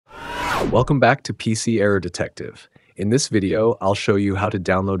Welcome back to PC Error Detective. In this video, I'll show you how to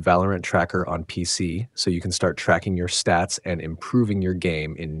download Valorant Tracker on PC so you can start tracking your stats and improving your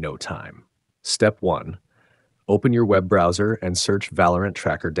game in no time. Step 1. Open your web browser and search Valorant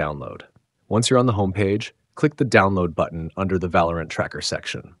Tracker Download. Once you're on the homepage, click the Download button under the Valorant Tracker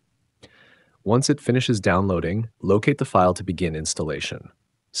section. Once it finishes downloading, locate the file to begin installation.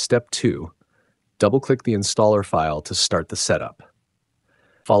 Step 2. Double-click the installer file to start the setup.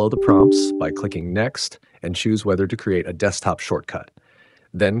 Follow the prompts by clicking Next and choose whether to create a desktop shortcut.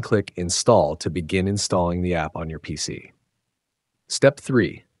 Then click Install to begin installing the app on your PC. Step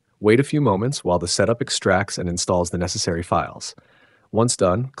 3. Wait a few moments while the setup extracts and installs the necessary files. Once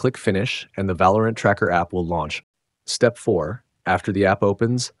done, click Finish and the Valorant Tracker app will launch. Step 4. After the app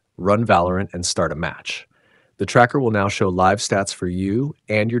opens, run Valorant and start a match. The tracker will now show live stats for you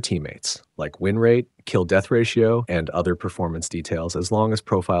and your teammates, like win rate, kill-death ratio, and other performance details as long as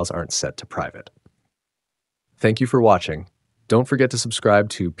profiles aren't set to private. Thank you for watching. Don't forget to subscribe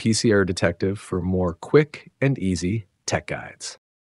to PC Error Detective for more quick and easy tech guides.